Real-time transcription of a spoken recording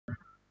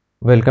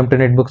Welcome to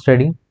Netbook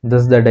Study.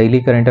 This is the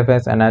daily current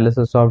affairs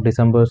analysis of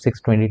December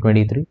 6,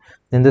 2023.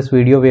 In this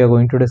video, we are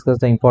going to discuss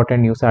the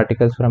important news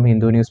articles from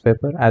Hindu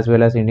newspaper as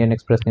well as Indian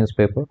Express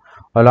newspaper.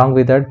 Along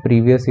with that,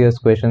 previous year's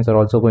questions are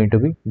also going to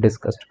be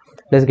discussed.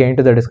 Let's get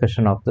into the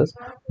discussion of this.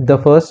 The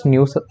first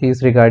news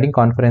is regarding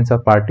Conference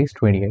of Parties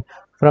 28.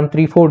 From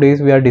 3-4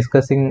 days, we are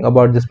discussing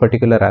about this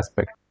particular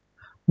aspect.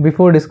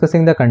 Before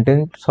discussing the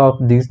contents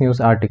of these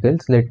news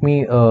articles, let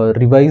me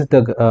revise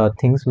the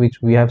things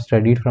which we have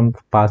studied from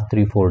past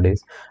 3-4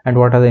 days, and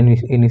what are the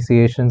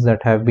initiations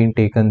that have been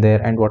taken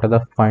there, and what are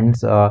the funds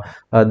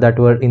that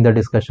were in the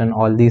discussion.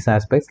 All these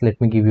aspects, let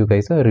me give you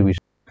guys a revision.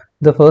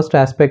 The first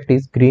aspect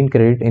is Green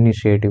Credit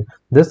Initiative.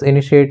 This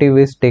initiative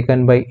is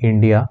taken by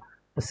India.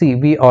 See,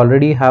 we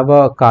already have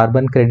a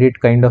carbon credit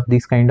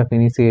this kind of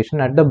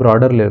initiation at the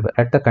broader level,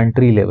 at the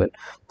country level.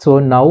 So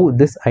now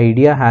this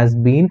idea has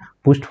been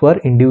pushed for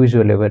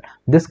individual level.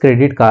 This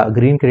green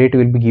credit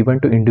will be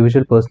given to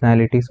individual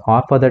personalities,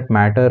 or for that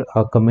matter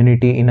a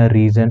community in a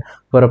region,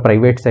 for a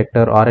private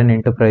sector or an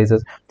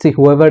enterprises. See,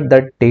 whoever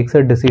that takes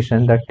a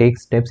decision, that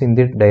takes steps in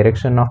the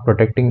direction of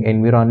protecting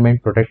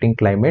environment, protecting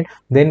climate,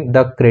 then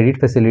the credit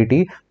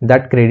facility,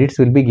 that credits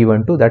will be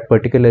given to that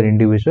particular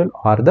individual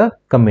or the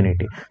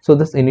community. So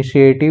this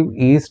initiative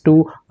is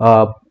to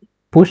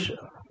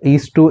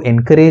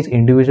encourage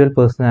individual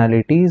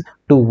personalities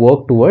to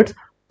work towards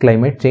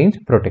climate change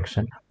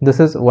protection. This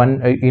is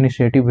one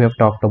initiative we have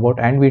talked about,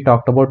 and we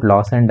talked about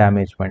loss and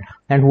damagement.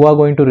 And who are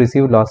going to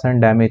receive loss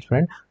and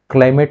damagement?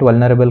 Climate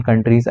vulnerable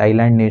countries,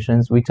 island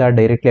nations which are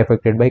directly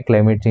affected by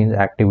climate change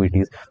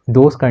activities.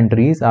 Those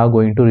countries are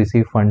going to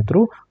receive fund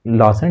through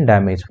loss and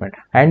damagement.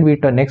 And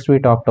next we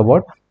talked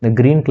about the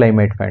Green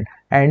Climate Fund,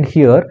 and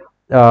here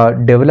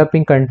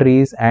developing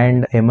countries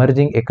and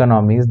emerging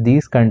economies,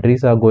 these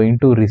countries are going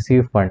to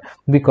receive fund,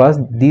 because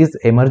these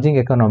emerging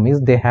economies,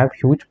 they have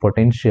huge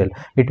potential.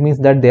 It means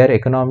that their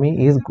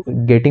economy is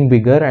getting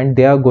bigger and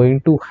they are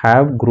going to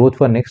have growth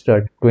for next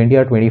 20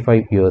 or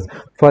 25 years.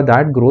 For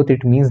that growth,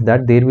 it means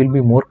that there will be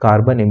more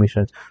carbon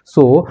emissions.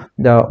 So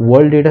the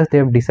world leaders, they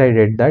have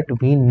decided that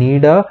we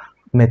need a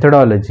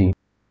methodology.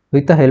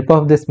 With the help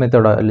of this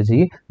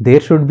methodology, there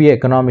should be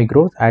economic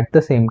growth. At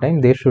the same time,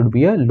 there should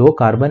be a low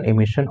carbon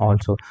emission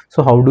also.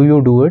 So how do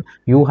you do it?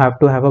 You have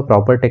to have a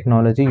proper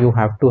technology. You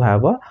have to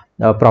have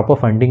a proper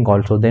funding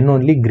also. Then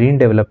only green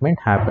development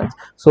happens.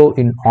 So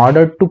in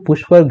order to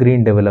push for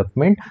green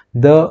development,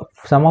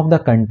 some of the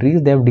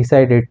countries, they have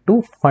decided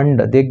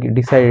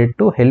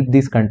to help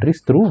these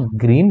countries through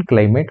Green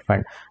Climate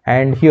Fund.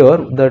 And here,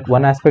 that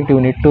one aspect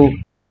you need to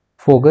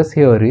focus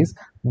here is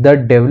the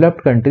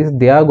developed countries,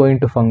 they are going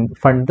to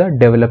fund the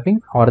developing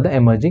or the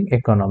emerging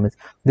economies.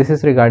 This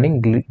is regarding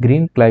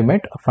Green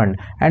Climate Fund.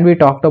 And we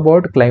talked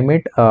about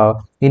Climate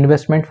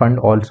Investment Fund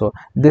also.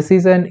 This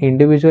is an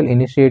individual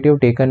initiative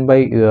taken by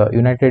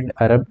United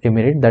Arab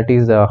Emirates, that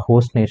is a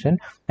host nation,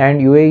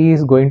 and UAE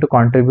is going to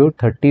contribute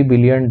 $30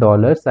 billion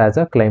as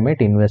a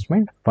climate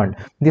investment fund.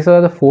 These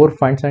are the 4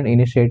 funds and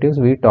initiatives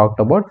we talked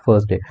about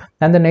first day.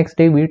 And the next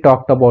day we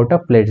talked about a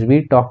pledge.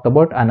 We talked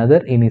about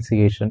another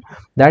initiation.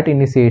 That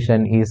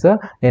initiation is a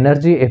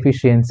energy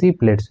efficiency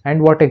pledge.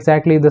 And what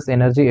exactly this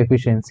energy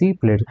efficiency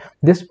pledge?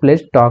 This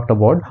pledge talked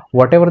about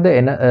whatever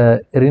the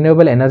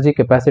renewable energy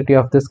capacity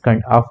of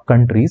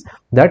countries,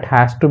 that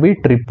has to be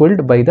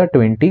tripled by the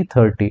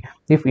 2030.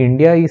 If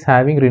India is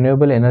having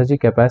renewable energy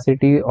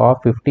capacity of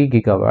 50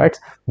 gigawatts,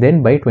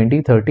 then by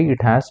 2030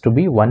 it has to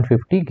be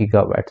 150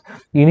 gigawatts.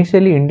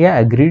 Initially India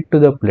agreed to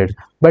the pledge,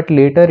 but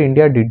later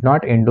India did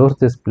not endorse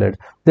this pledge.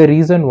 The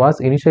reason was,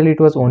 initially it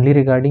was only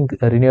regarding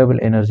renewable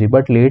energy,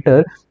 but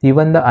later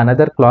even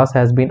another clause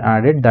has been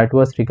added, that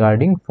was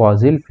regarding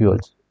fossil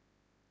fuels.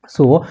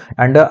 So,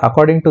 and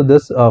according to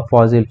this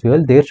fossil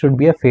fuel, there should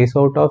be a phase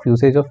out of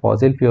usage of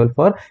fossil fuel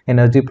for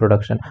energy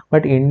production.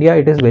 But India,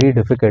 it is very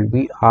difficult.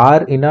 We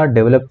are in a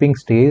developing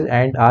stage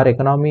and our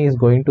economy is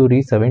going to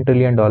reach $7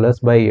 trillion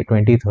by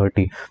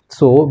 2030.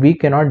 So we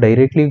cannot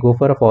directly go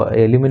for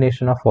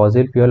elimination of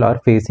fossil fuel or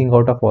phasing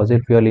out of fossil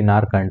fuel in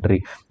our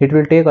country. It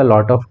will take a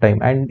lot of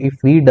time, and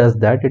if we does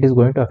that, it is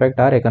going to affect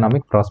our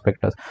economic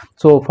prospectus.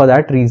 So for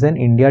that reason,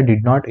 India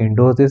did not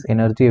endorse this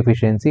energy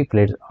efficiency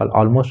pledge.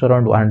 Almost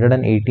around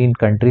 118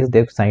 countries,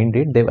 they've signed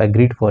it, they've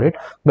agreed for it,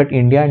 but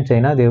India and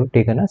China, they've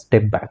taken a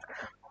step back.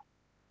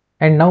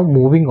 And now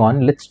moving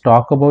on, let's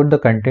talk about the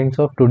contents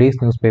of today's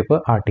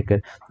newspaper article.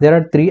 There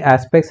are 3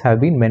 aspects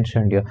have been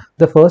mentioned here.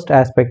 The first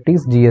aspect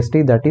is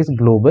GST, that is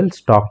global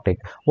stock take.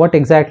 What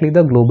exactly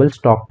the global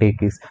stock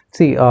take is?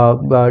 See,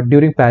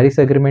 during Paris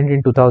Agreement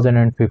in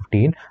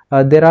 2015,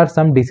 there are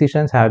some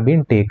decisions have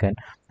been taken,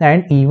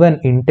 and even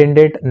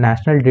intended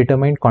national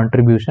determined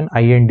contribution,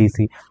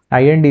 INDC.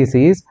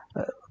 INDC is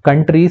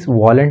countries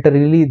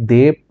voluntarily,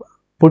 they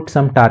put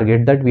some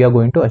target that we are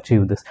going to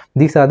achieve this.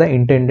 These are the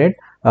intended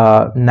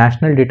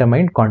national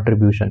determined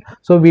contribution.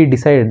 So we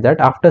decided that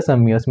after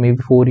some years, maybe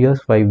 4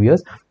 years, 5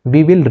 years,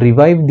 we will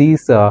revive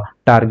these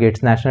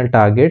targets, national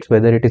targets,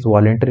 whether it is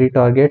voluntary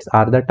targets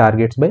or the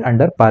targets by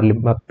under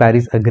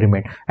Paris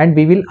Agreement, and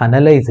we will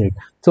analyze it.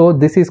 So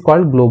this is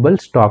called global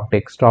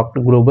stocktake.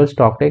 Global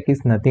stocktake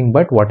is nothing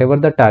but whatever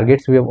the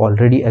targets we have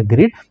already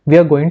agreed, we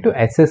are going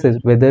to assess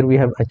whether we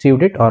have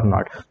achieved it or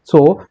not.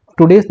 So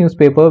today's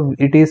newspaper,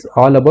 it is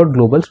all about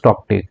global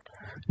stocktake.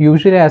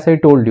 Usually, as I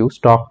told you,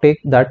 stock take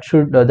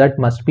that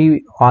must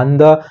be on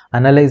the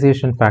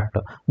analyzation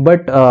factor.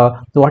 But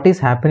what is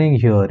happening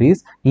here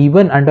is,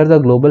 even under the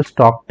global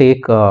stock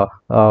take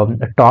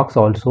talks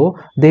also,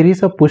 there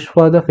is a push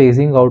for the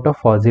phasing out of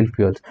fossil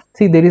fuels.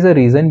 See, there is a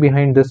reason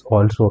behind this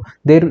also.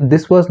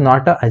 This was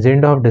not an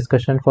agenda of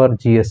discussion for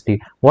GST.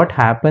 What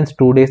happens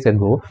 2 days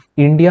ago,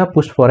 India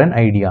pushed for an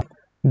idea.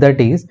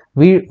 That is,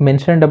 we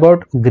mentioned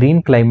about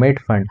green climate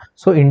fund.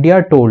 So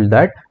India told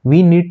that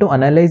we need to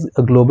analyze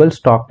a global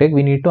stocktake,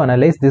 we need to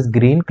analyze this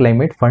green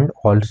climate fund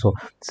also.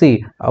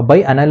 See, by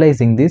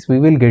analyzing this, we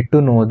will get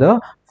to know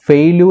the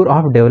failure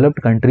of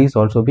developed countries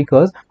also,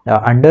 because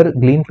under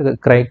green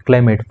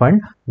climate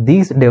fund,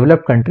 these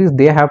developed countries,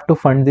 they have to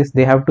fund this,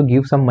 they have to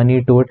give some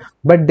money to it,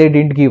 but they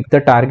didn't give.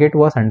 The target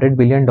was $100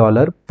 billion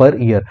per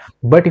year,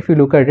 but if you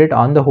look at it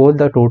on the whole,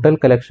 the total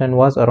collection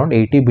was around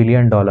 $80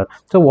 billion.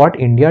 So what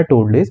India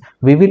told is,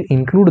 we will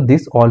include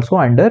this also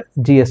under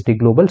GST,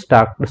 global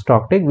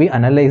stocktake. We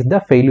analyze the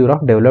failure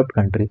of developed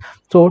countries.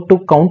 So to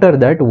counter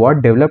that,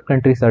 what developed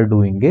countries are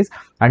doing is,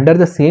 under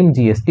the same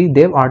GST,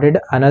 they've added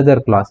another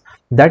clause,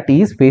 that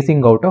is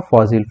phasing out of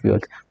fossil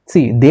fuels.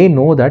 See, they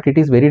know that it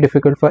is very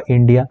difficult for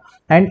India,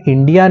 and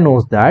India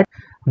knows that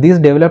these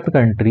developed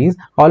countries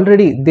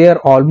already, they are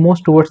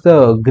almost towards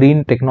the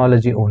green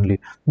technology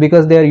only,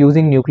 because they are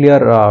using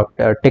nuclear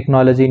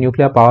technology,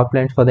 nuclear power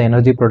plants for the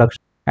energy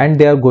production, and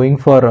they are going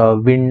for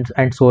wind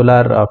and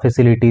solar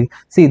facilities.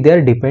 See,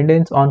 their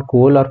dependence on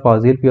coal or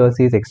fossil fuels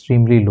is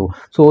extremely low.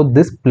 So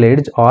this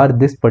pledge or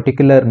this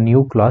particular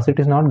new clause, it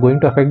is not going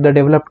to affect the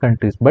developed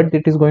countries, but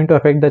it is going to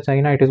affect the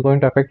China, it is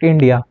going to affect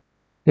India.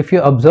 If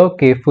you observe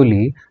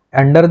carefully,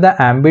 under the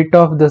ambit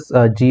of this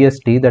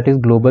GST, that is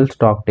global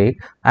stocktake,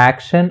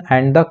 action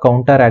and the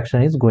counter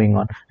action is going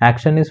on.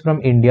 Action is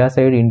from India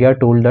side. India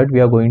told that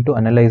we are going to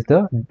analyze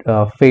the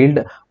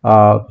failed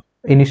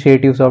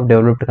initiatives of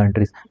developed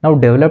countries. Now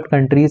developed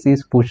countries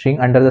is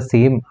pushing under the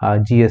same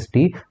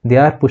GST, they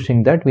are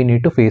pushing that we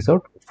need to phase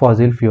out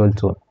fossil fuels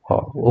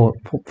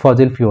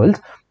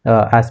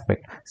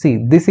aspect. See,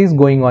 this is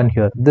going on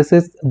here. This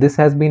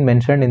has been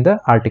mentioned in the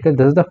article.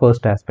 This is the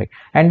first aspect,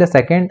 and the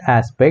second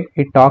aspect,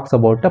 it talks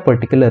about a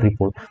particular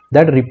report.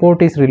 That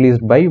report is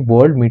released by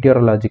World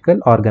Meteorological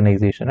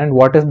Organization. And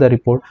what is the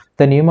report?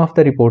 The name of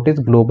the report is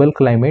Global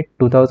Climate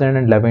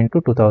 2011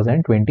 to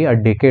 2020, a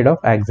decade of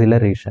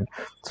acceleration.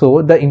 So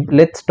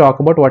let's talk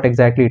about what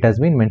exactly it has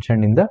been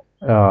mentioned in the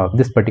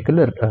this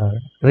particular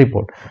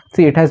report.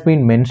 See, it has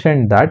been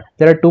mentioned that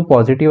there are two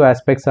positive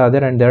aspects are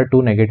there, and there are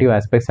two negative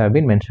aspects have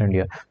been mentioned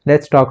here.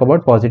 Let's talk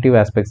about positive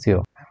aspects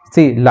here.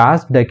 See,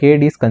 last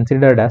decade is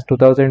considered as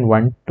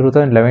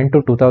 2011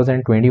 to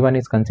 2021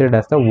 is considered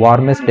as the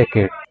warmest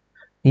decade,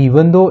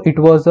 even though it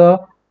was a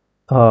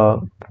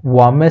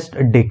warmest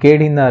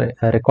decade in the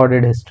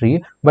recorded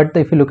history. But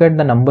if you look at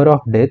the number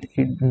of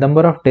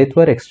deaths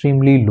were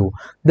extremely low.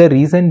 The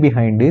reason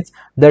behind it is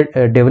the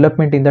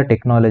development in the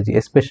technology,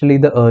 especially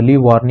the early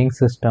warning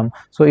system.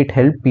 So it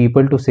helped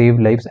people to save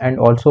lives, and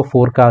also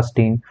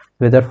forecasting,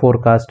 weather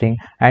forecasting,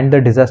 and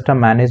the disaster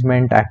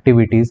management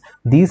activities.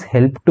 These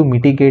help to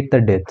mitigate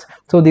the deaths.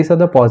 So these are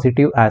the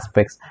positive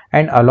aspects.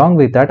 And along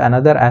with that,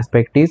 another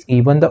aspect is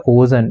even the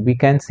ozone. We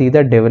can see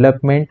the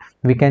development,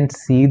 we can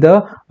see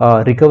the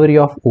recovery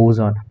of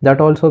ozone.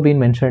 That also been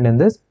mentioned in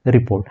this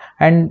report.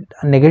 And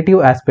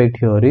negative aspect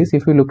here is,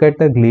 if you look at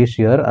the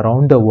glacier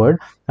around the world,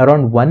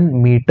 around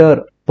 1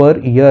 meter per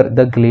year,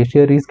 the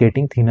glacier is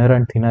getting thinner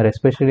and thinner,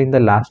 especially in the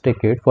last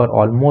decade. For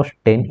almost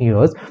 10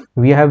 years,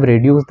 we have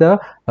reduced the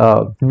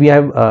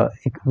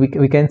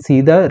we can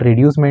see the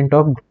reducement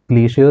of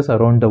glaciers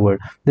around the world.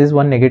 This is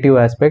one negative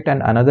aspect.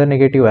 And another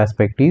negative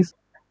aspect is,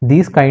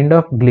 these kind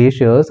of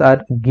glaciers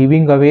are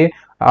giving away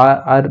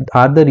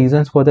are the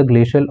reasons for the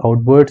glacial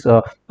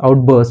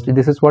outburst.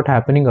 This is what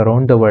happening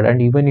around the world. And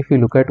even if you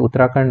look at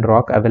Uttarakhand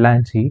rock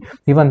avalanche,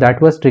 even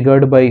that was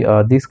triggered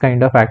by this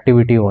kind of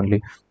activity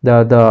only,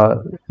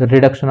 the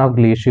reduction of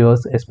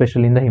glaciers,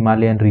 especially in the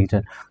Himalayan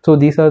region. So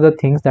these are the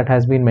things that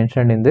has been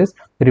mentioned in this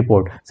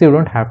report. So you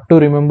don't have to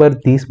remember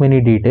these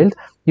many details.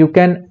 You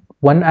can,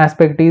 one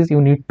aspect is,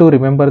 you need to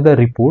remember the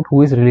report,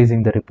 who is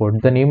releasing the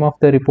report. The name of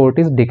the report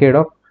is Decade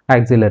of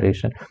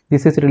Acceleration.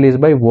 This is released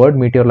by World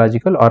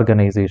Meteorological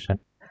Organization.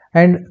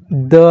 And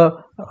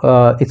the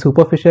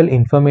superficial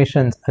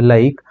informations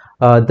like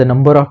the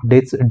number of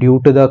deaths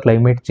due to the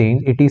climate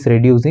change, it is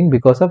reducing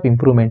because of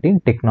improvement in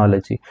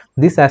technology.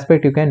 This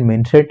aspect you can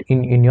mention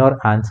in your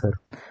answer.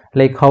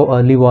 like how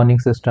early warning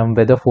system,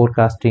 weather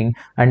forecasting,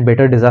 and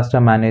better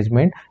disaster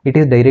management, it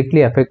is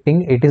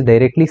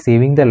directly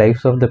saving the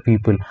lives of the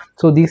people.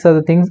 So these are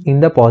the things in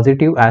the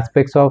positive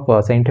aspects of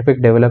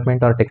scientific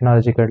development or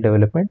technological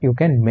development you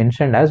can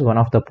mention as one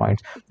of the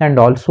points. And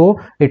also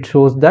it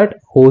shows that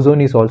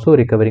ozone is also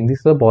recovering.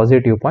 These are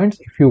positive points.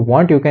 If you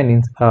want, you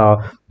can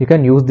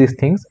use these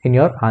things in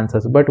your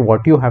answers, but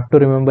what you have to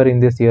remember in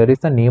this year is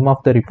the name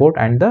of the report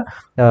and the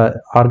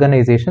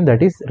organization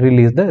that is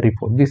released the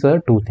report. These are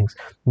two things.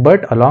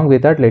 But along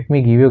with that, let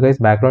me give you guys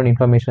background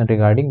information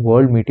regarding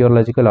World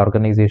Meteorological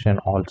Organization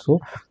also.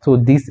 So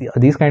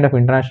these kind of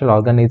international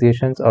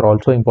organizations are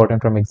also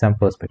important from exam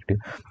perspective.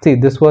 See,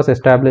 this was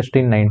established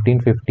in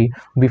 1950.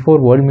 Before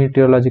World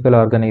Meteorological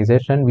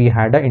Organization, we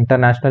had an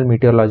International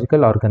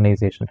Meteorological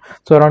Organization.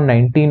 So around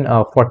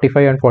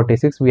 1945 and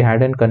 46, we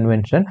had a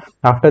convention.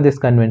 After this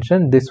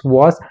convention, this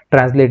was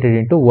translated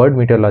into World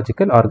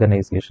Meteorological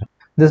Organization.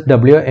 This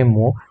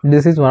WMO,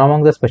 this is one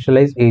among the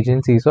specialized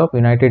agencies of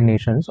United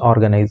Nations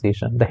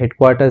Organization. The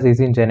headquarters is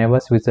in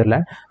Geneva,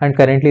 Switzerland, and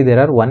currently there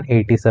are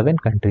 187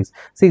 countries.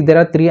 See, there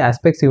are three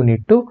aspects you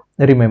need to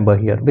remember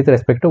here with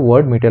respect to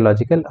World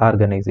Meteorological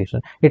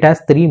Organization. It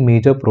has three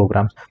major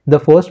programs. The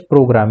first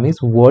program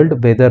is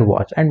World Weather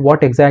Watch, and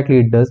what exactly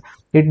it does,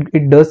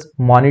 it does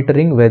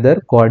monitoring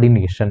weather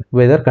coordination,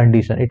 weather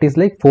condition. It is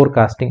like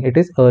forecasting, it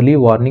is early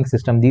warning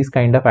system. These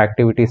kind of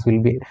activities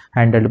will be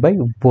handled by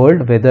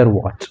World Weather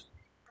Watch.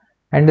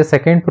 And the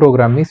second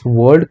program is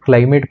World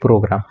Climate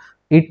Program.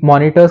 It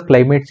monitors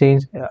climate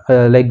change,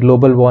 like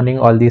global warming,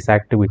 all these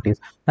activities.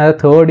 And the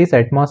third is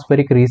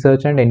Atmospheric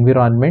Research and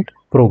Environment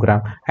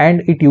Program,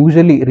 and it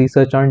usually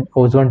research on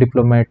ozone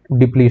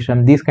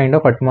depletion, these kind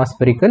of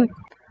atmospherical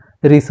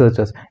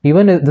researchers.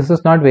 Even this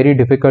is not very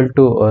difficult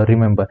to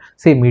remember.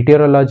 See,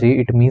 meteorology,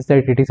 it means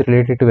that it is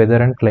related to weather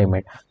and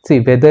climate. See,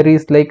 weather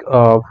is like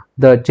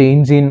the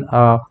change in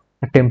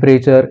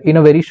temperature in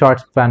a very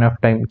short span of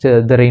time,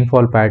 the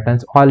rainfall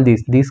patterns, all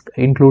these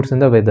includes in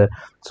the weather.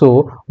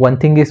 So one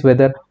thing is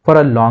weather.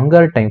 For a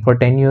longer time, for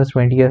 10 years,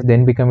 20 years,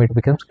 then it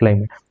becomes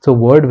climate. So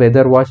World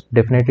Weather Watch,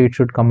 definitely it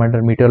should come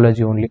under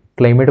meteorology only.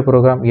 Climate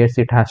program, yes,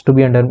 it has to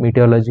be under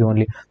meteorology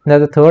only. Now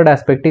the third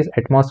aspect is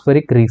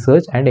Atmospheric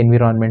Research and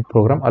Environment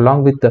Program.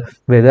 Along with the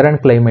weather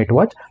and climate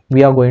watch,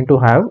 we are going to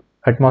have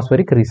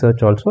atmospheric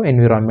research also,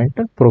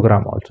 environmental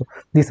program also.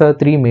 These are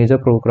three major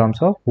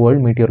programs of World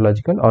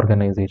Meteorological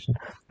Organization.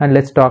 And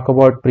let's talk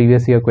about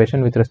previous year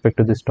question with respect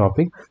to this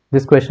topic.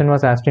 This question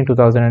was asked in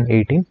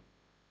 2018.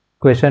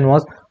 Question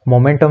was,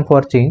 Momentum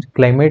for Change,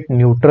 Climate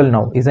Neutral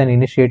Now is an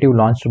initiative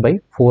launched by,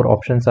 four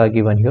options are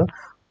given here.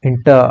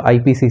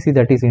 IPCC,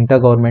 that is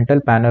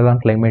Intergovernmental Panel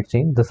on Climate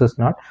Change, this is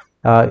not.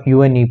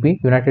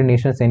 UNEP, United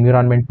Nations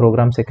Environment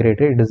Program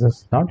Secretariat, this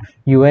is not.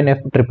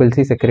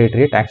 UNFCCC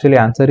Secretariat, actually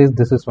answer is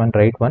this is one,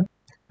 right one.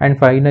 And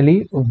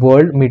finally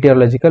World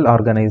Meteorological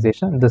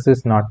Organization, this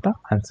is not the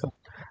answer.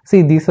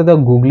 See, these are the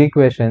googly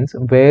questions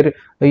where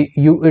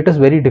it is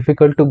very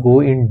difficult to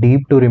go in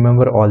deep to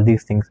remember all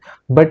these things,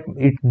 but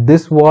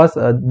this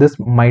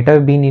might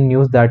have been in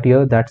news that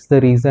year. That's the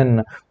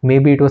reason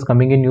maybe it was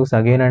coming in news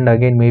again and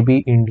again. Maybe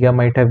India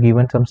might have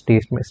given some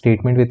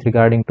statement with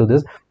regarding to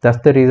this.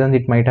 That's the reason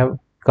it might have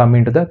come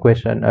into the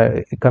question,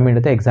 come into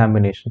the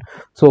examination.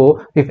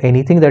 So if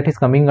anything that is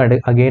coming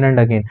again and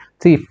again,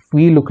 see, if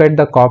we look at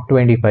the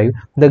COP25,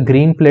 the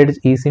green pledge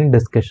is in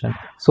discussion.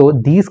 So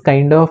these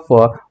kind of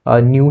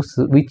news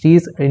which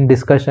is in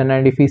discussion,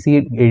 and if we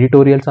see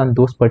editorials on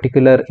those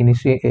particular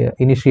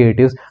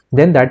initiatives,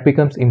 then that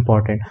becomes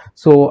important.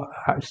 So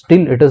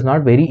still it is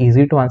not very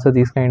easy to answer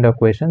these kind of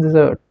questions. It's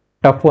a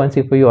tough ones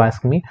if you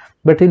ask me,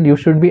 but still you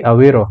should be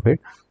aware of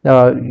it.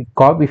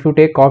 If you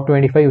take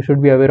COP25, you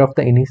should be aware of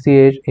the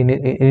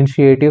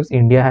initiatives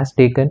India has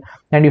taken,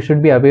 and you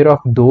should be aware of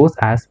those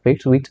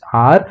aspects which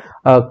are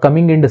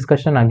coming in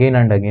discussion again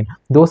and again.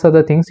 Those are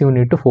the things you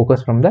need to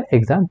focus from the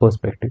exam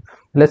perspective.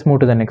 Let's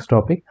move to the next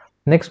topic.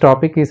 Next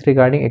topic is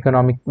regarding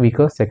economic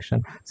weaker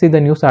section. See, the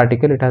news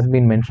article, it has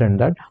been mentioned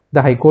that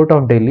the High Court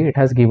of Delhi, it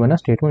has given a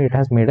statement, it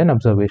has made an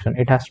observation.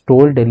 It has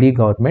told Delhi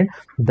government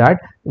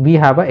that we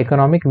have a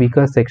economic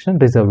weaker section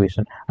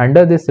reservation.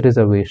 Under this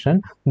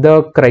reservation,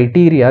 the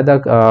criteria,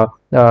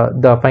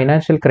 the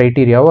financial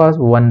criteria was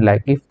 1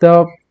 lakh. If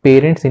the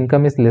parent's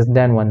income is less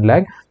than 1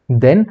 lakh,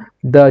 then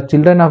the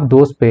children of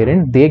those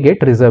parents, they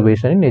get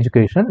reservation in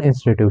educational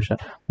institution.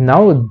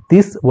 Now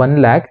this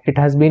 1 lakh, it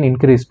has been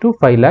increased to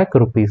 5 lakh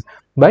rupees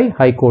by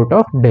High Court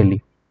of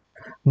Delhi.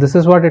 This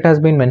is what it has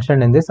been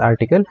mentioned in this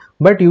article,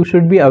 but you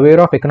should be aware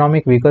of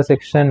economic weaker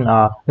section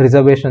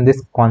reservation,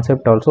 this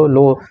concept also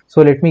low.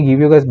 So let me give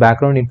you guys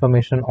background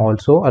information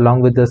also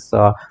along with this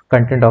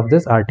content of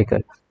this article.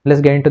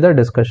 Let's get into the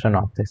discussion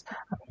of this.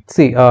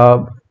 See,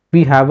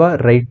 we have a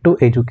Right to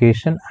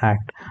Education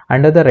Act.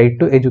 Under the Right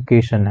to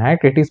Education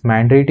Act, it is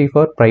mandatory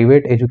for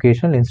private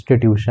educational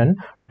institution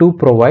to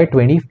provide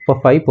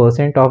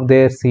 25% of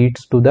their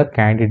seats to the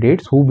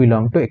candidates who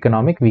belong to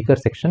economic weaker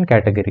section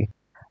category.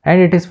 and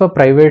it is for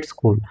private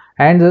school.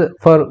 And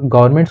for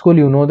government school,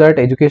 you know that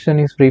education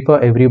is free for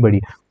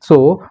everybody.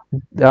 So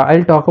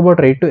I'll talk about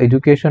right to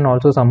education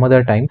also some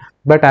other time,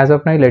 but as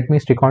of now let me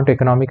stick on to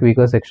economic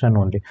weaker section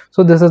only.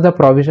 So this is the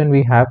provision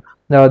we have.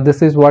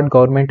 This is what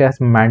government has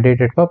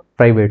mandated for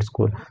private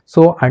school.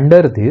 So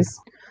under this,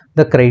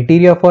 the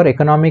criteria for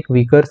economic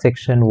weaker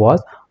section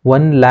was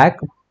 1 lakh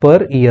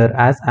per year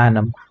as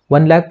annum.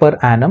 1 lakh per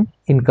annum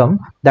income,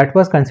 that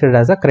was considered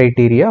as a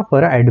criteria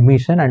for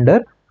admission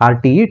under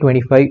RTE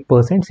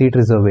 25% seat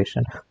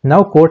reservation.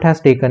 Now court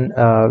has taken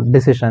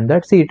decision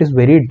that, see, it is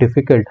very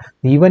difficult.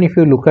 Even if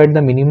you look at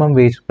the minimum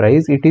wage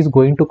price, it is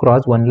going to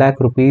cross 1 lakh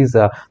rupees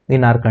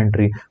in our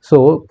country.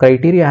 So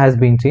criteria has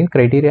been changed.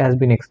 Criteria has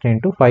been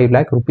extended to 5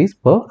 lakh rupees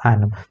per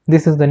annum.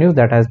 This is the news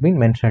that has been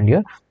mentioned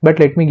here. But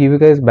let me give you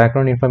guys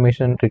background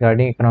information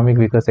regarding economic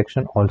weaker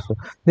section also.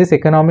 This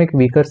economic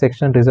weaker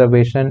section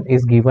reservation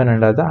is given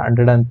under the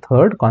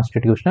 103rd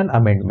constitutional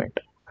amendment.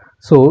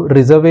 So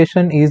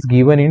reservation is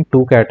given in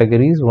two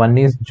categories. One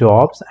is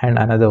jobs and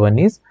another one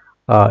is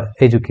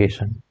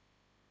education.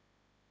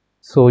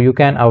 So you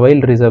can avail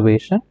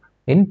reservation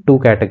in two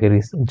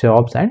categories,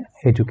 jobs and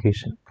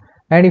education.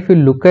 And if you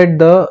look at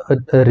the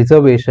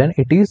reservation,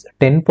 it is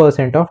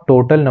 10% of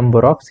total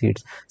number of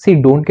seats.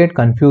 See, don't get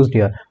confused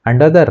here.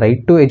 Under the Right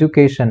to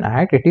Education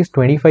Act, it is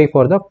 25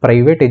 for the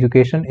private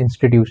education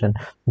institution.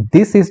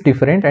 This is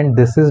different and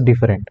this is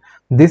different.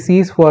 This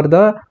is for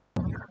the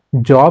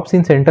jobs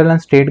in central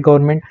and state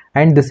government,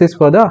 and this is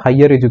for the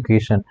higher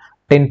education,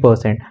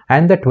 10%,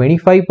 and the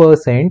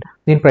 25%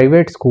 in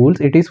private schools,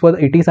 it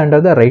is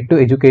under the Right to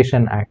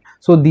Education Act.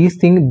 So these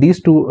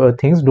two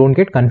things don't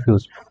get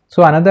confused.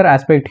 So another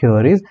aspect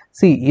here is,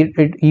 see,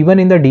 even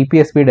in the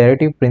DPSP,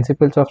 Directive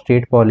Principles of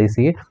State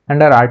Policy,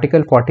 under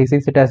Article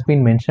 46, it has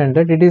been mentioned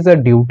that it is a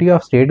duty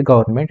of state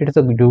government, it is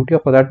a duty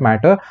of, for that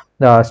matter,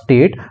 the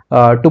state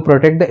to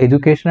protect the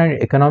education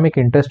and economic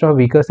interest of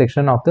weaker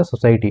section of the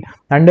society.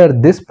 Under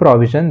this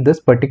provision, this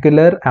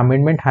particular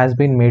amendment has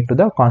been made to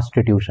the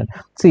Constitution.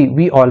 See,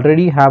 we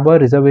already have a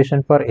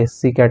reservation for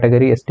SC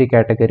category, ST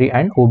category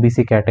and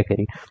OBC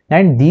category,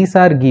 and these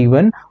are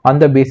given on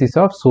the basis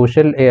of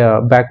social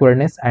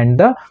backwardness and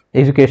the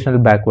educational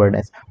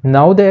backwardness.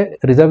 Now the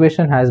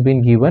reservation has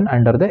been given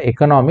under the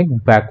economic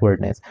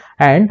backwardness,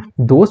 and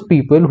those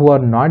people who are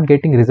not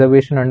getting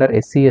reservation under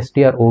SC,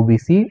 ST or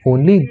OBC,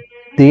 only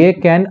they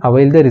can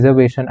avail the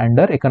reservation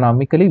under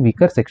economically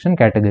weaker section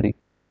category.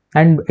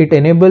 And it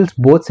enables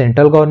both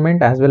central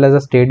government as well as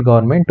the state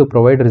government to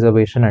provide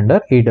reservation under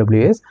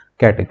EWS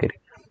category.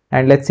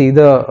 And let's see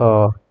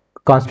the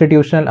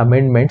constitutional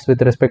amendments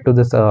with respect to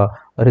this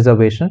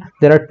reservation.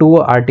 There are two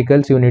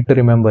articles you need to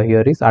remember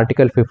here, is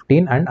Article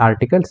 15 and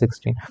Article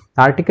 16.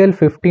 Article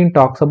 15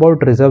 talks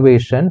about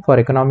reservation for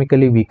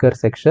economically weaker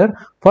section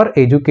for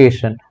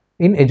education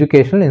in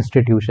educational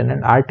institution,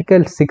 and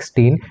Article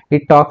 16,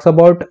 it talks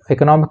about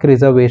economic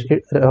reservation,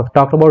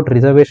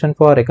 reservation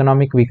for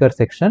economic weaker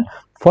section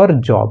for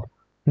job.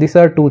 These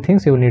are two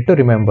things you need to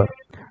remember.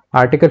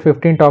 Article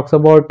 15 talks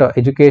about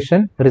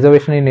education,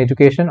 reservation in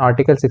education.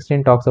 Article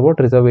 16 talks about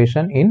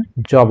reservation in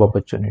job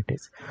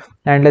opportunities.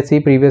 And let's see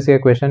previous year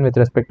question with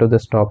respect to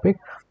this topic.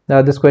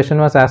 This question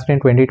was asked in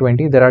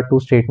 2020. There are two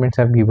statements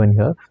I've given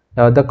here.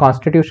 The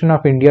Constitution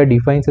of India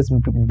defines its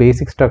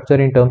basic structure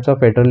in terms of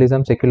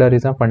federalism,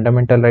 secularism,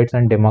 fundamental rights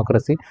and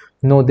democracy.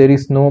 No, there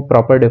is no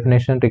proper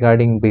definition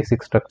regarding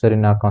basic structure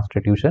in our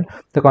Constitution.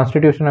 The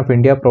Constitution of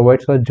India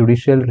provides for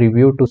judicial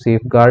review to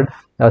safeguard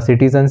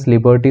citizens'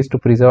 liberties, to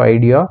preserve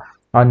idea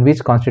on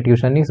which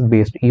Constitution is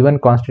based. Even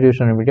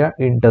Constitution of India,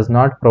 it does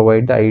not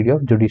provide the idea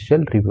of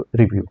judicial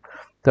review.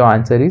 The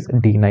answer is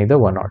D, neither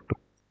one or two.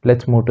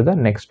 Let's move to the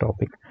next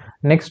topic.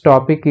 Next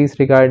topic is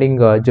regarding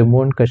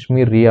Jammu and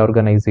Kashmir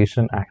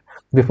Reorganization Act.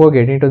 Before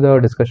getting to the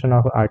discussion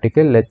of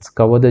article, let's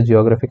cover the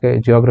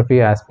geography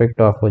aspect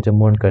of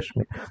Jammu and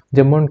Kashmir.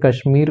 Jammu and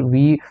Kashmir,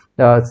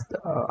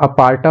 a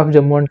part of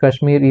Jammu and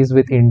Kashmir is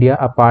with India,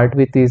 a part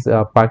with is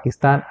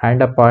Pakistan,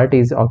 and a part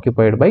is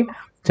occupied by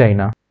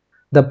China.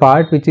 The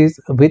part which is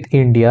with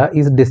India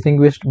is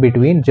distinguished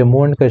between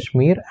Jammu and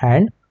Kashmir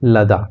and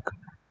Ladakh.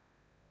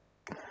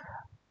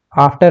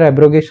 After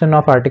abrogation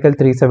of Article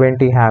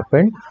 370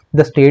 happened,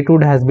 the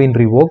statehood has been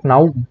revoked.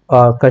 Now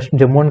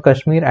Jammu and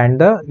Kashmir and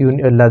the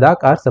Ladakh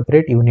are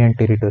separate union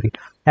territory,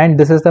 and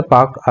this is the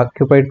Pak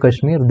occupied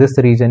Kashmir. This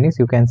region is,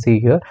 you can see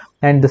here,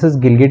 and this is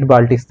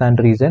Gilgit-Baltistan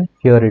region.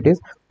 Here it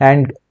is,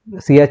 and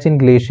Siachen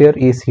Glacier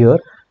is here,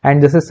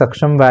 and this is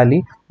Saksham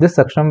Valley. This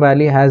Saksham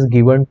Valley has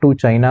given to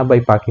China by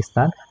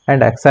Pakistan,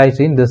 and Aksai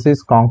Chin, this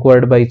is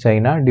conquered by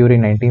China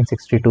during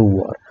 1962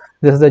 war.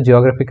 This is the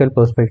geographical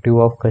perspective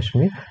of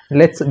Kashmir.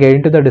 Let's get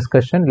into the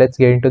discussion. Let's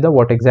get into the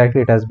what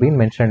exactly it has been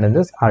mentioned in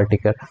this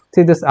article.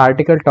 See, this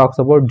article talks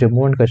about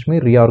Jammu and Kashmir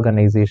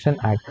Reorganization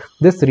Act.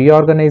 This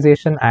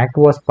Reorganization Act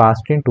was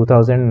passed in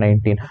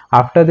 2019.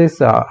 After this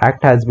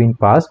act has been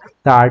passed,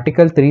 the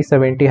Article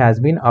 370 has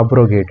been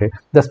abrogated.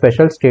 The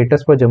special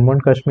status for Jammu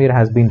and Kashmir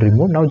has been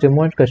removed. Now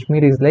Jammu and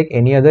Kashmir is like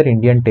any other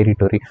Indian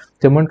territory.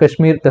 Jammu and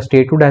Kashmir, the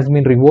statehood has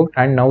been revoked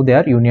and now they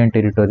are union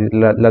territory.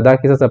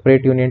 Ladakh is a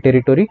separate union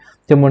territory.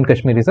 Jammu and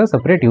Kashmir is a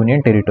separate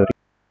union territory.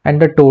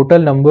 And the total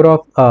number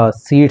of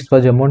seats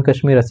for Jammu and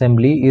Kashmir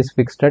Assembly is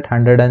fixed at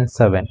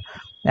 107.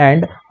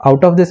 And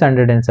out of this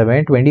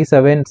 107,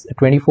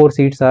 24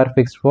 seats are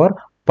fixed for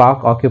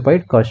Pak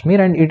occupied Kashmir,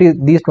 and it is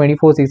these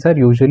 24 seats are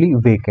usually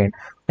vacant.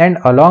 And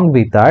along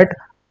with that,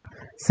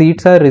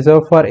 seats are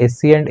reserved for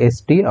SC and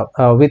ST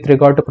with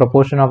regard to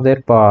proportion of their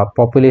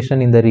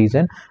population in the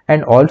region.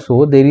 And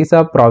also there is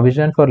a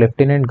provision for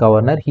Lieutenant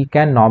Governor. He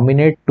can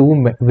nominate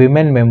 2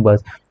 women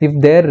members if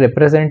their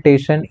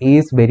representation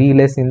is very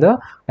less in the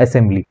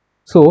assembly.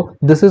 So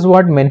this is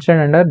what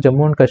mentioned under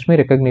Jammu and Kashmir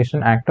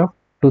Recognition Act of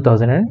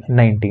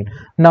 2019.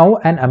 Now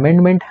an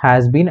amendment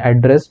has been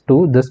addressed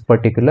to this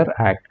particular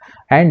act,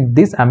 and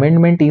this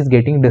amendment is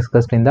getting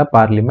discussed in the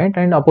parliament,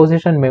 and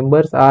opposition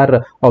members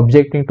are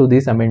objecting to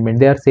this amendment.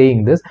 They are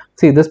saying this,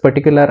 see, this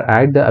particular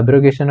act, the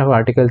abrogation of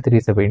Article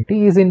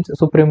 370 is in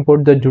Supreme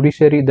Court, the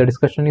judiciary, the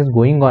discussion is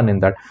going on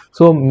in that.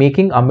 So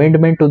making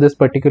amendment to this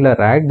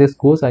particular act, this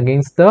goes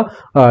against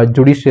the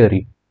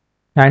judiciary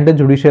and the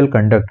judicial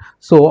conduct.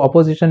 So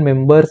opposition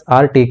members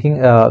are taking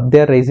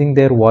they are raising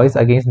their voice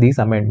against these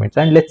amendments,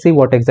 and let's see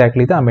what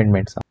exactly the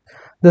amendments are.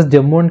 This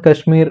Jammu and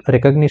Kashmir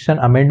Recognition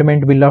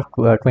Amendment Bill of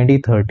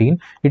 2013,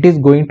 it is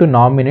going to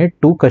nominate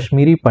 2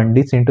 Kashmiri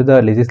Pandits into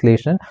the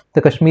legislation,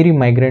 the Kashmiri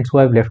migrants who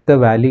have left the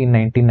valley in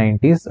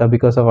 1990s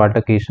because of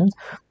altercations.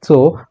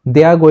 So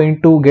they are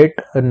going to get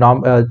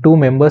 2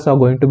 members are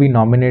going to be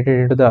nominated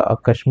into the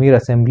Kashmir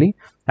Assembly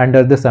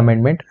under this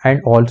amendment,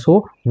 and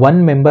also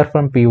 1 member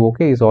from POK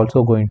is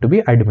also going to be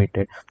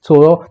admitted.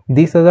 So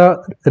these are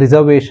the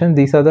reservations,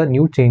 these are the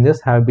new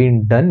changes have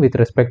been done with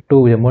respect to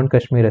Jammu and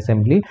Kashmir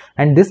Assembly,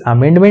 and this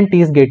amendment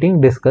is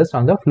getting discussed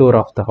on the floor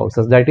of the House,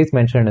 as that is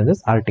mentioned in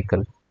this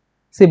article.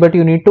 See, but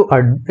you need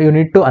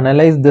to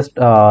analyze this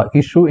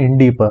issue in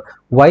deeper.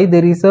 Why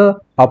there is a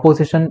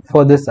opposition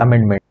for this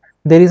amendment?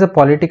 There is a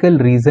political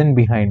reason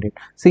behind it.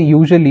 See,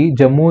 usually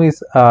Jammu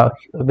is a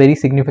very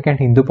significant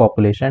Hindu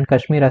population and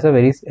Kashmir has a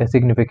very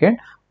significant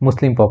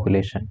Muslim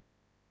population.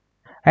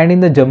 And in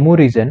the Jammu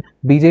region,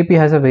 BJP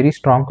has a very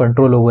strong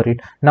control over it.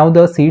 Now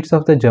the seats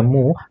of the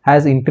Jammu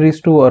has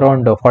increased to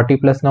around 40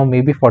 plus, now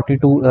maybe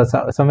 42,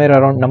 somewhere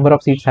around number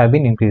of seats have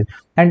been increased.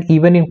 And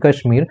even in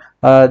Kashmir,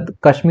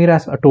 Kashmir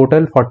has a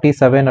total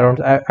 47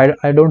 around,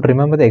 I don't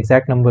remember the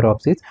exact number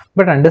of seats,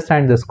 but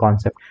understand this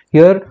concept.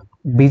 Here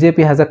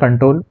BJP has a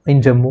control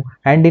in Jammu,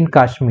 and in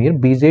Kashmir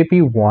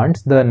BJP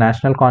wants the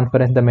National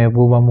Conference, the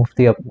Mehbooba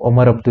Mufti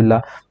Omar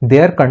Abdullah,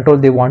 their control,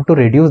 they want to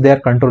reduce their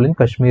control in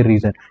Kashmir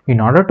region. In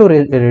order to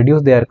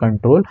reduce their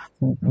control,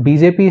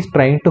 BJP is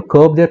trying to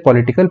curb their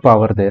political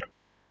power there.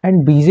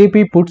 And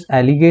BJP puts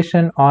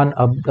allegation on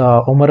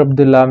Omar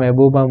Abdullah,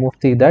 Mehbooba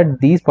Mufti,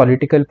 that these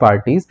political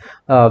parties,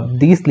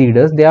 these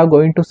leaders, they are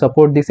going to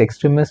support this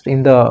extremist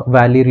in the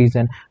valley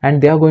region,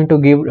 and they are going to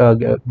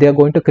they are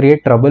going to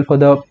create trouble for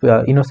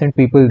the innocent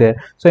people there.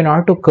 So in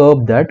order to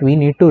curb that, we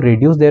need to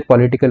reduce their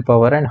political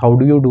power. And how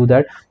do you do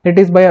that? It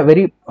is by a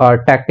very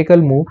tactical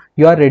move.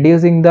 You are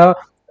reducing the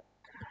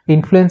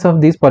influence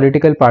of these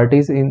political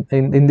parties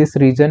in this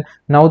region.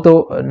 Now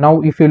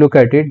if you look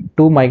at it,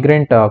 2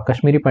 migrant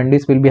Kashmiri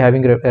Pandits will be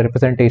having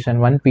representation.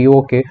 One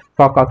POK,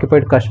 Pak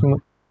occupied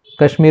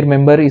Kashmir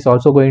member is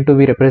also going to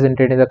be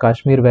represented in the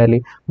Kashmir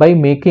Valley. By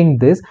making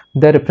this,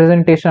 the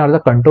representation or the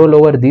control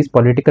over these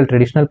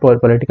traditional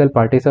political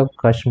parties of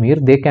Kashmir,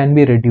 they can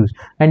be reduced.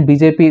 And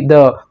BJP,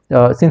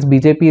 since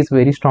BJP is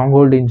very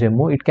stronghold in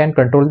Jammu, it can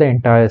control the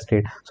entire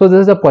state. So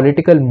this is a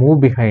political move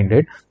behind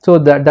it. So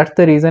that's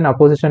the reason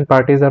opposition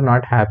parties are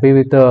not happy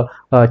with the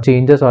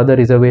changes or the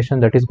reservation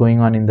that is going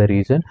on in the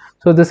region.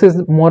 So this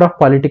is more of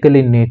political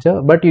in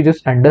nature, but you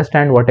just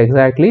understand what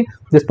exactly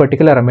this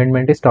particular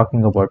amendment is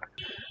talking about.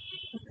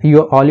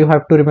 All you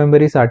have to remember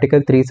is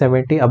Article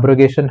 370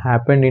 abrogation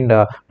happened in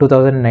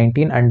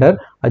 2019 under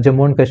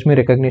Jammu and Kashmir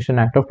Recognition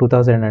Act of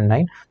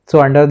 2009.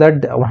 So under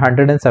that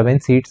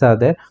 107 seats are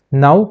there.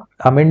 Now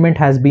amendment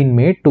has been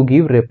made to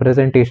give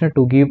representation,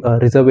 to give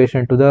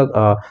reservation to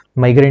the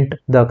migrant,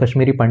 the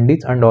Kashmiri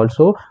Pandits, and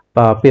also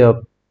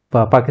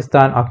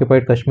Pakistan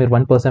occupied Kashmir,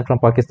 1 person from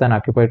Pakistan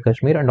occupied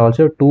Kashmir, and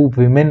also 2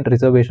 women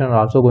reservation are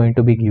also going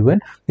to be given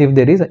if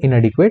there is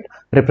inadequate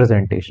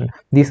representation.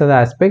 These are the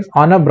aspects.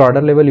 On a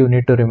broader level, you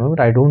need to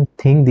remember, I don't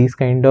think these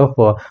kind of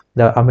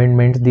the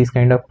amendments, these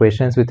kind of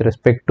questions with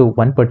respect to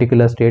one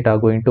particular state are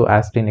going to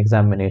asked in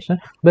examination,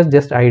 but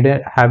just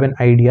have an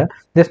idea,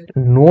 just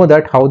know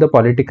that how the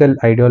political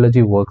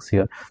ideology works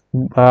here.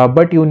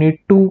 But you need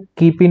to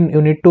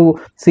you need to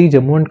see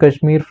Jammu and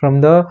Kashmir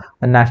from the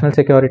national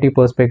security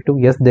perspective.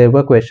 Yes, there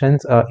were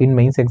questions in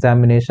mains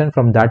examination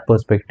from that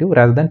perspective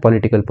rather than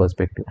political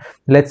perspective.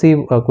 Let's see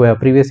a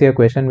previous year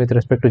question with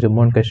respect to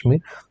Jammu and Kashmir.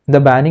 The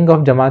banning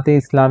of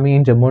Jamaat-e-Islami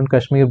in Jammu and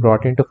Kashmir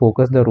brought into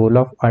focus the role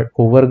of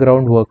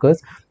overground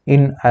workers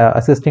in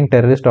assisting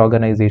terrorist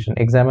organization.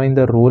 Examine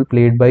the role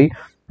played by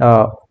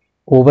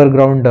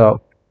overground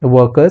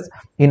workers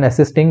in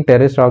assisting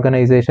terrorist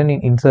organization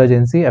in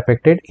insurgency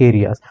affected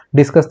areas.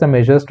 Discuss the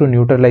measures to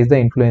neutralize the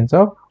influence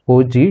of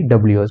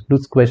OGWs.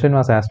 This question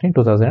was asked in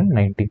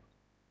 2019.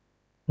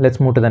 Let's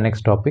move to the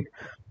next topic.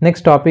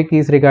 Next topic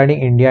is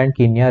regarding India and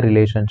Kenya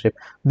relationship.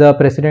 The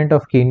president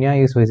of Kenya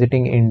is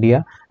visiting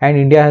India, and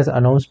India has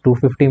announced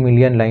 250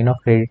 million line of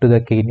credit to the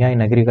Kenya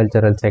in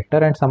agricultural sector,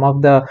 and some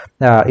of the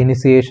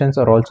initiations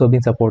are also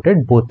being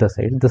supported both the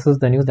sides. This is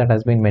the news that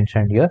has been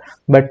mentioned here.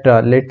 But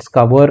let's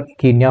cover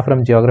Kenya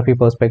from geography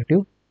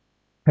perspective.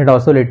 And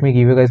also let me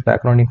give you guys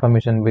background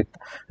information with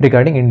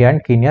regarding India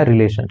and Kenya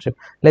relationship.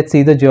 Let's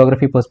see the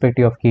geography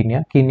perspective of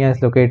Kenya. Kenya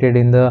is located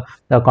in the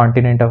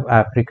continent of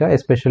Africa,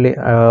 especially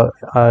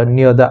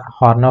near the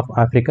Horn of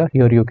Africa.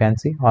 Here you can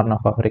see Horn of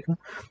Africa.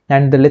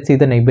 And let's see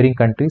the neighboring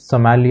countries: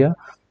 Somalia,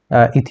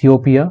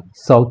 Ethiopia,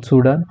 South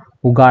Sudan,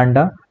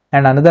 Uganda,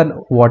 and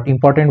another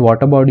important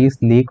water body is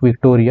Lake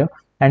Victoria,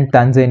 and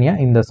Tanzania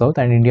in the south,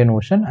 and Indian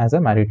Ocean as a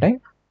maritime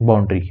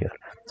boundary here.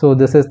 So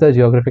this is the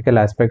geographical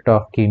aspect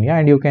of Kenya,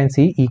 and you can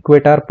see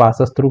equator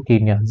passes through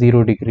Kenya,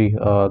 0 degree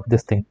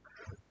this thing.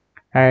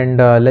 And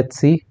let's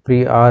see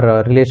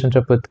our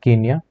relationship with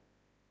Kenya.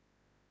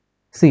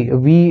 See,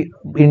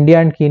 India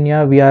and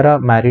Kenya, we are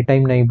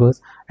maritime neighbors,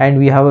 and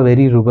we have a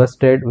very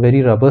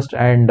robust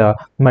and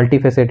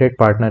multifaceted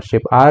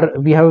partnership.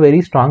 We have a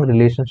very strong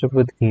relationship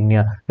with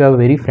Kenya. We have a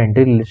very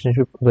friendly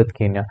relationship with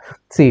Kenya.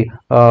 See,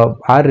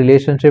 our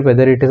relationship,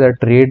 whether it is a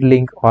trade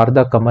link or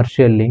the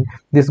commercial link,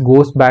 this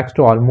goes back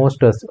to almost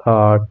 2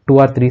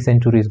 or 3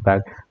 centuries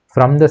back.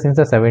 Since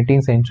the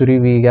 17th century,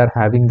 we are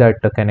having that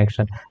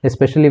connection.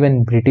 Especially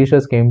when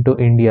Britishers came to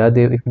India,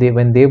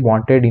 when they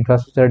wanted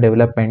infrastructure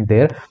development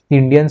there,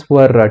 Indians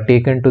were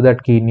taken to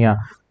that Kenya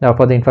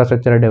for the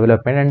infrastructure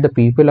development, and the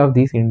people of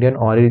these Indian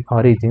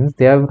origins,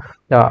 they have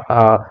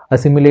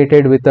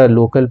assimilated with the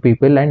local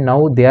people, and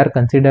now they are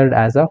considered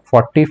as a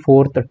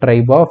 44th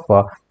tribe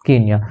of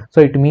Kenya.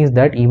 So it means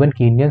that even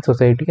Kenyan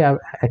society have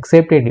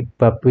accepted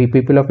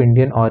people of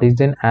Indian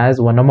origin as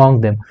one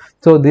among them.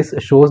 So this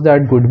shows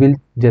that goodwill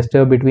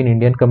gesture between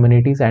Indian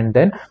communities and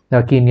then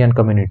the Kenyan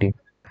community.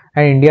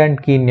 And India and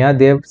Kenya,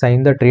 they have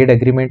signed the trade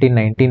agreement in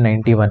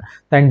 1991,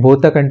 and both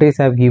the countries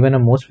have given a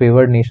most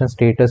favored nation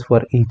status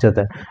for each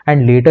other.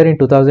 And later in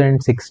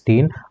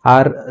 2016,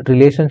 our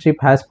relationship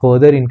has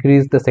further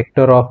increased the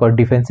sector of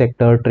defense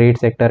sector, trade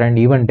sector, and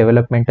even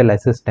developmental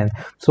assistance.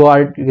 So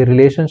our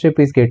relationship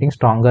is getting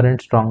stronger and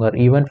stronger.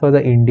 Even for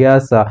the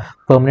India's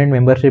permanent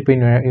membership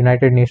in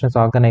United Nations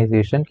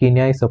organization,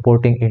 Kenya is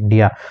supporting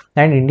India,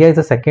 and India is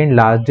the second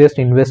largest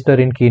investor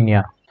in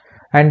Kenya.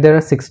 And there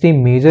are 60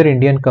 major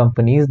Indian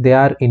companies, they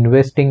are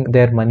investing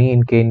their money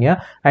in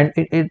Kenya, and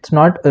it's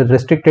not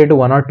restricted to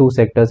 1 or 2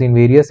 sectors. In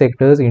various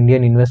sectors,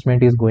 Indian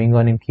investment is going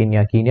on in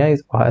Kenya. Kenya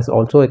has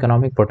also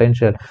economic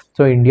potential,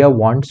 so India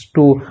wants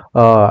to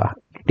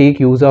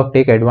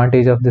take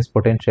advantage of this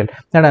potential.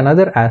 And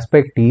another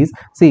aspect is,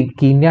 see,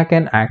 Kenya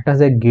can act as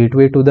a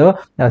gateway to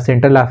the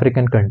Central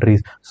African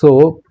countries.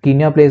 So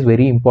Kenya plays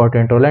very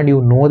important role, and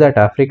you know that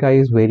Africa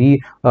is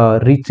very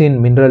rich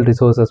in mineral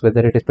resources,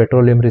 whether it is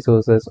petroleum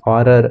resources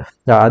or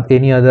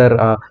any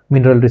other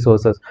mineral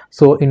resources.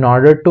 So in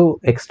order to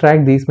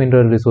extract these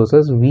mineral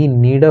resources, we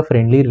need a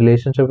friendly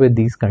relationship with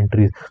these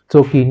countries.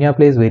 So Kenya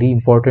plays very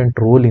important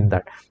role in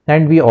that.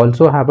 And we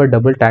also have a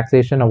double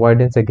taxation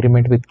avoidance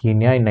agreement with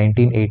Kenya in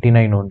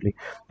 1989 only.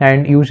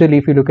 And usually,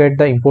 if you look at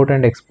the import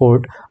and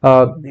export,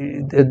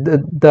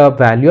 the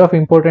value of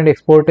import and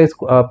export is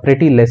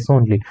pretty less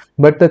only.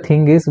 But the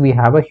thing is, we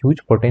have a huge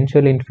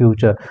potential in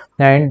future,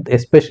 and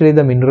especially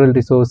the mineral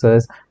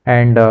resources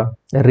and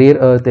rare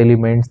earth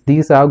elements.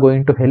 These are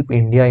going to help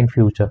India in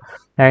future.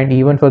 And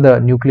even for the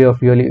nuclear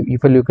fuel,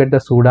 if you look at the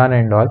Sudan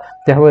and all,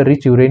 they have a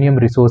rich uranium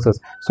resources.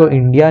 So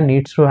India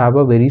needs to have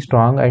a very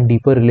strong and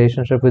deeper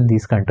relationship with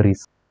these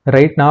countries.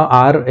 Right now,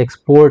 our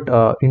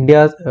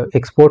India's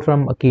export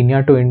from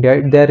Kenya to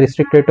India, they are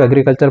restricted to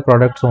agricultural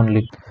products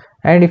only.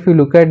 And if you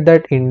look at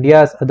that,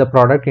 the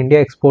product India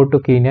export to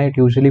Kenya, it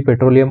usually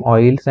petroleum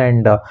oils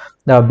and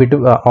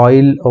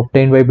oil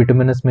obtained by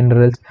bituminous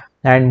minerals,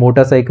 and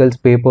motorcycles,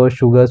 paper,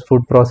 sugars,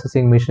 food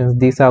processing machines.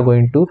 These are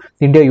going to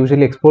India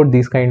usually export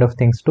these kind of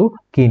things to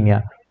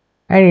Kenya.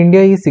 And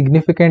India is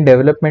significant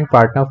development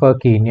partner for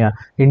Kenya.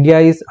 India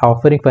is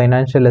offering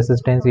financial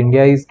assistance.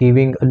 India is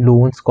giving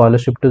loans,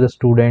 scholarship to the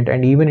student,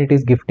 and even it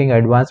is gifting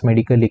advanced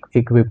medical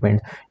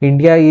equipment.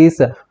 India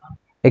is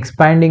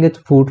expanding its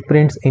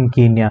footprints in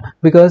Kenya,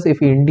 because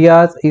if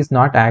India is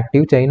not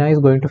active, China is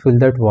going to fill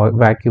that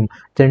vacuum.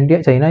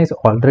 China is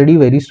already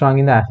very strong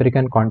in the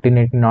African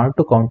continent. In order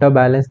to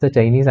counterbalance the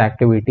Chinese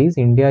activities,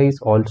 India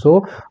is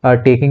also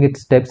taking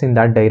its steps in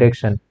that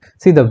direction.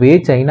 See, the way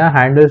China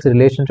handles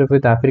relationship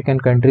with African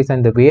countries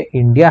and the way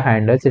India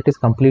handles it is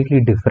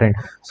completely different.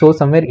 So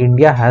somewhere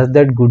India has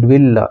that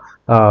goodwill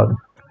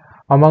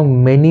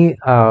among many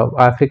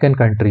African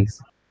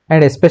countries.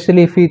 And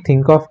especially if we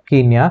think of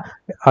Kenya,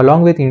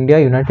 along with India,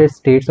 United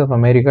States of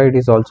America, it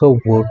is also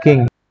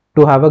working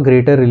to have a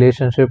greater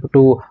relationship,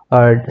 to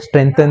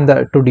deepen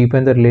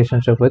the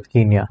relationship with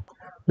Kenya.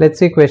 Let's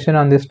see question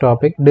on this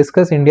topic.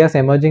 Discuss India's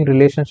emerging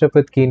relationship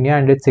with Kenya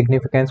and its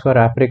significance for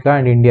Africa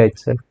and India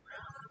itself.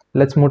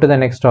 Let's move to the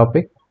next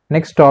topic.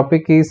 Next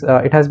topic is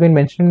it has been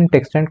mentioned in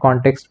text and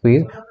context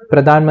page,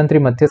 Pradhan Mantri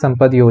Matsya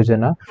Sampad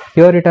Yojana.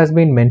 Here it has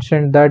been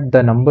mentioned that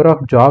the number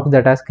of jobs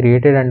that has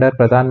created under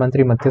Pradhan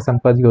Mantri Matsya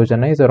Sampad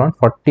Yojana is around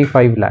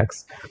 45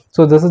 lakhs.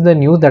 So this is the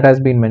news that has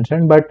been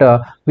mentioned, but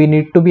we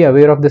need to be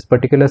aware of this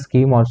particular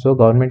scheme also.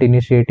 Government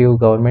initiative,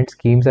 government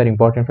schemes are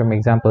important from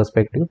exam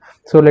perspective.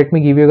 So let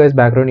me give you guys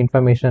background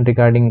information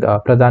regarding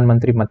Pradhan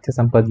Mantri Matsya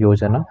Sampad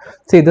Yojana.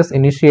 See, this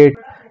initiative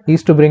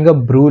is to bring a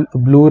blue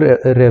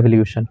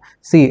revolution.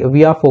 See,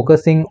 we are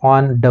focusing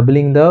on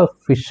doubling the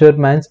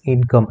fisherman's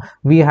income.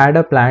 We had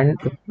a plan.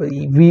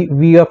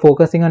 We are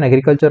focusing on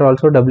agriculture,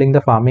 also doubling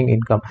the farming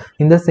income.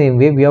 In the same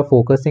way, we are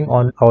focusing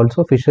on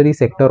also fishery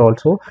sector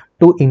also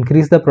to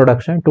increase the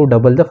production, to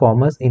double the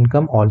farmers'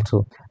 income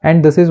also.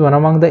 And this is one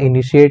among the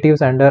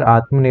initiatives under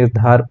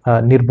Atmanirbhar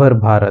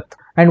Bharat.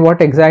 And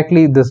what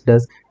exactly this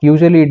does?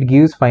 Usually it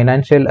gives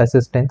financial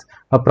assistance,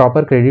 a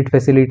proper credit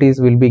facilities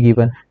will be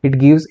given, it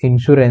gives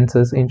insurance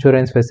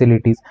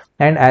facilities,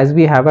 and as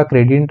we have a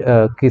credit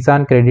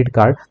Kisan credit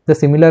card, the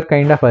similar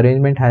kind of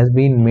arrangement has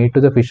been made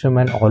to the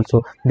fishermen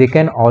also. They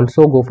can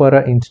also go for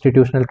an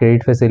institutional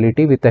credit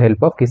facility with the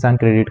help of Kisan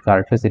credit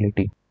card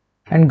facility.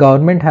 And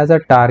government has a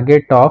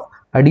target of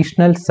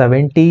additional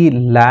 70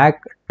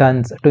 lakh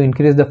tons to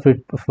increase the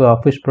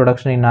fish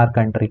production in our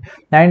country,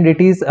 and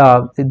it is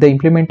the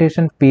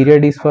implementation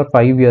period is for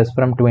 5 years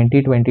from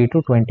 2020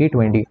 to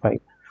 2025,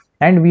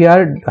 and we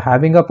are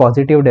having a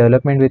positive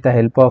development with the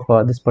help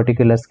of this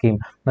particular scheme,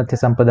 Matsya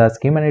Sampada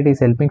scheme, and it is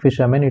helping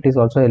fishermen, it is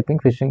also helping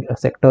fishing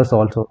sectors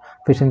also,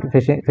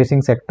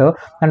 fishing sector,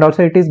 and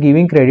also it is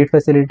giving credit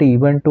facility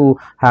even to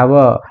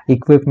have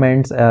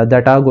equipments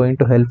that are going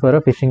to help for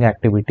a fishing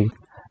activity.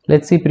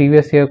 Let's see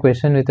previous year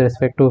question with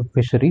respect to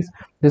fisheries.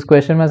 This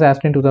question was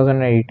asked in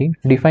 2018,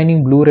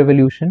 defining blue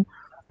revolution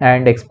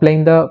and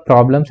explain the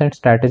problems and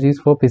strategies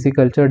for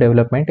pisciculture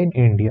development in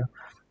India.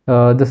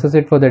 This is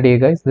it for the day,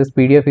 guys. This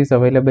PDF is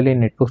available in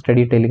Netbook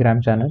Study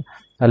Telegram channel.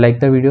 Like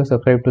the video,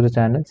 subscribe to the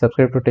channel,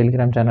 subscribe to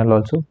Telegram channel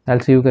also.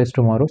 I'll see you guys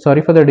tomorrow.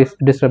 Sorry for the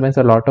disturbance,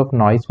 a lot of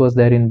noise was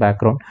there in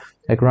background.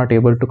 I could not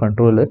able to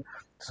control it.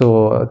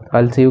 So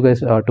I'll see you guys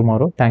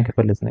tomorrow. Thank you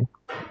for listening.